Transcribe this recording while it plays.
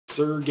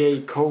Sergey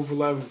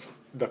Kovalev,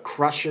 the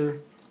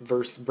Crusher,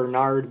 versus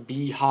Bernard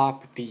B.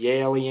 Hop, the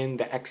Alien,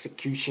 the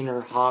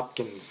Executioner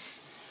Hopkins.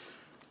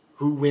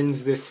 Who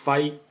wins this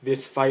fight?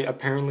 This fight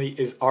apparently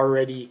is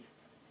already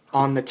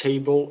on the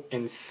table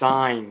and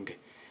signed.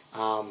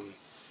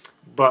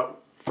 But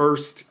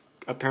first,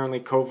 apparently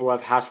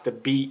Kovalev has to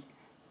beat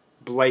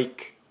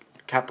Blake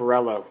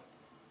Caparello.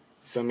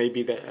 So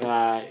maybe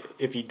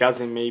if he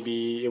doesn't,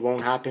 maybe it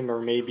won't happen, or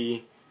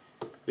maybe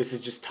this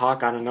is just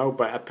talk, I don't know.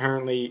 But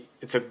apparently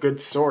it's a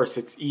good source.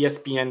 It's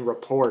ESPN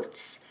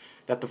reports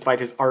that the fight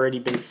has already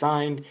been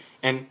signed,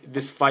 and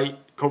this fight,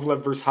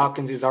 Kovalev versus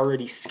Hopkins, is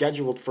already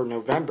scheduled for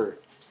November.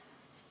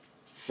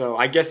 So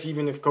I guess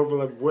even if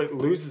Kovalev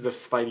loses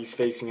this fight, he's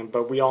facing him.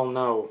 But we all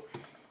know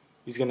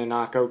he's going to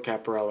knock out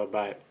Caparello.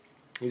 But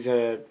he's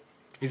a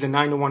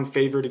 9-1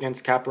 favorite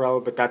against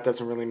Caparello, but that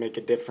doesn't really make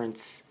a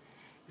difference.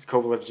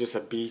 Kovalev's just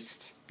a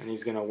beast, and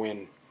he's going to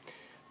win.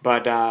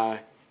 But,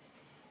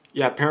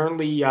 yeah,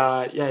 apparently,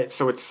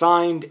 so it's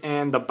signed,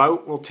 and the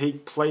bout will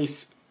take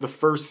place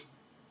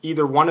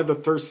either one of the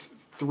first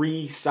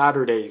 3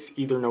 Saturdays,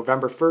 either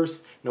November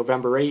 1st,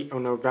 November 8th,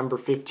 or November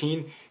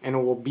 15th, and it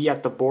will be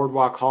at the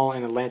Boardwalk Hall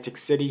in Atlantic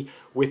City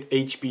with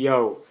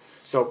HBO.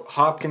 So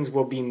Hopkins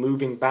will be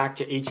moving back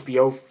to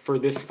HBO for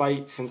this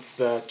fight since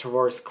the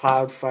Tavares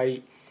Cloud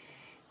fight.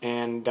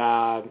 And,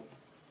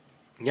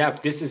 yeah,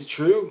 if this is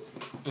true,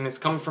 and it's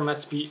coming from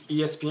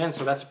ESPN,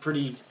 so that's a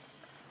pretty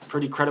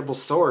credible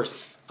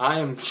source. I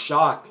am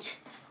shocked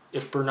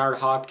if Bernard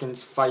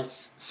Hopkins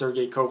fights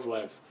Sergey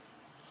Kovalev.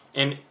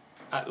 And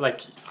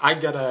I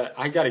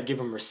gotta give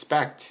him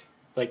respect.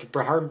 Like,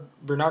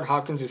 Bernard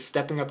Hopkins is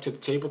stepping up to the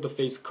table to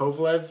face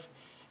Kovalev.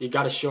 You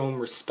gotta show him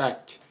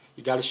respect.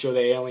 You gotta show the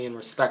alien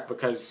respect,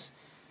 because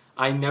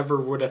I never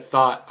would have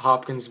thought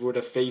Hopkins would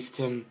have faced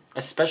him,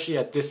 especially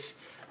at this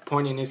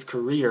point in his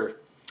career.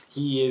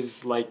 He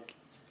is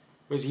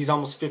he's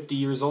almost 50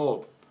 years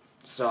old.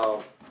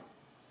 So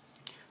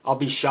I'll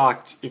be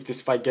shocked if this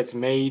fight gets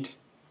made.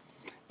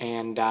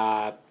 And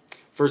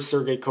first,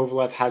 Sergey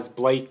Kovalev has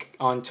Blake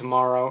on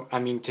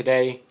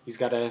today. He's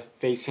got to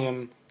face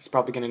him. He's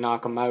probably going to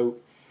knock him out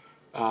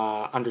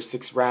under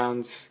 6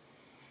 rounds.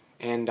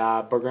 And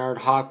Bernard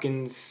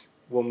Hopkins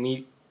will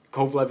meet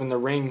Kovalev in the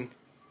ring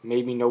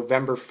maybe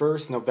November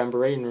 1st, November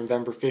 8th, and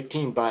November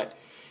 15th. And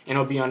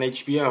it'll be on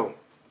HBO.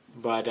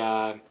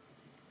 But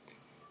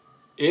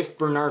if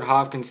Bernard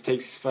Hopkins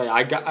takes the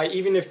fight,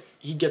 even if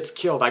he gets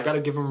killed, I got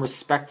to give him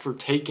respect for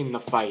taking the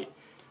fight.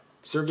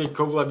 Sergey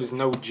Kovalev is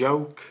no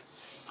joke,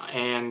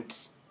 and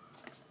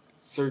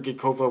Sergey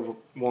Kovalev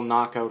will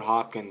knock out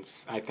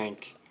Hopkins, I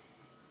think,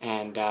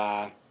 and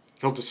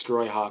he'll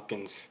destroy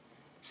Hopkins.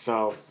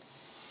 So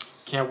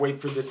can't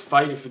wait for this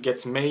fight if it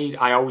gets made.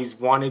 I always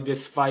wanted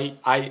this fight.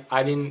 I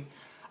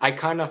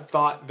kind of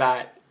thought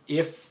that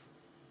if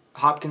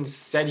Hopkins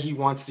said he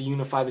wants to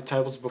unify the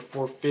titles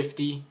before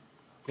 50,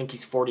 I think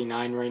he's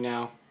 49 right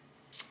now,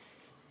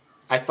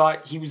 I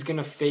thought he was going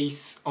to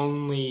face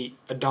only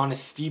Adonis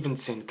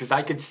Stevenson, because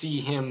I could see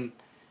him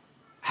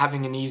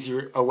having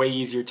a way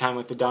easier time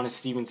with Adonis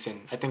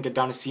Stevenson. I think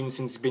Adonis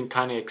Stevenson's been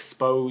kind of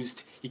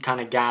exposed. He kind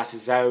of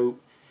gasses out,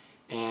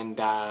 and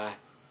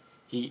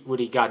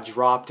he got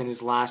dropped in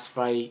his last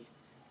fight,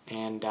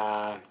 and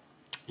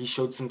he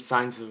showed some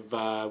signs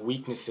of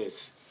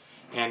weaknesses.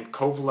 And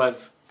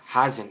Kovalev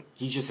hasn't.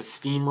 He's just a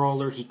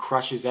steamroller. He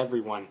crushes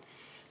everyone.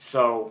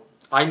 So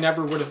I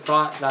never would have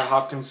thought that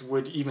Hopkins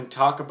would even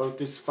talk about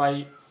this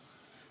fight.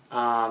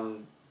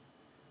 And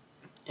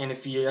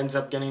if he ends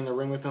up getting in the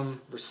ring with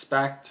him,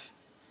 respect.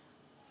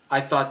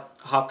 I thought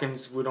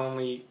Hopkins would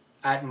only,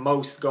 at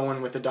most, go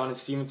in with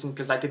Adonis Stevenson,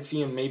 because I could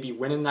see him maybe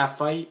winning that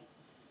fight.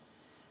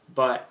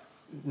 But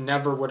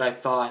never would I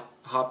thought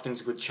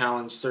Hopkins would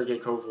challenge Sergey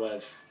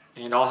Kovalev.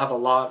 And I'll have a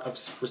lot of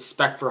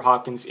respect for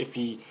Hopkins if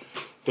he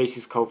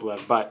faces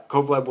Kovalev. But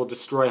Kovalev will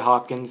destroy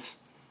Hopkins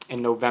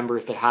in November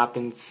if it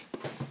happens.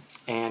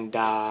 And,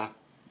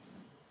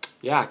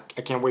 yeah,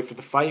 I can't wait for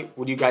the fight.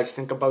 What do you guys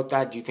think about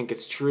that? Do you think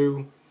it's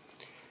true?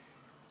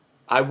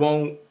 I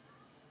won't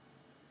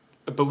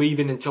believe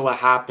it until it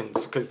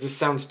happens, because this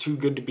sounds too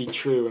good to be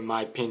true, in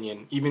my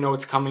opinion. Even though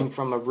it's coming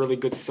from a really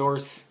good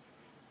source,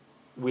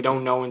 we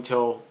don't know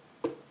until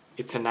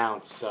it's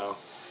announced. So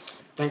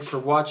thanks for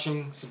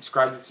watching.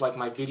 Subscribe if you like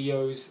my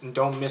videos. And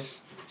don't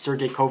miss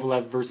Sergey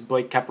Kovalev versus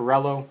Blake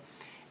Caparello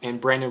and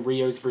Brandon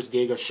Rios versus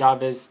Diego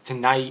Chavez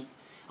tonight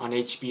on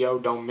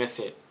HBO. Don't miss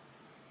it.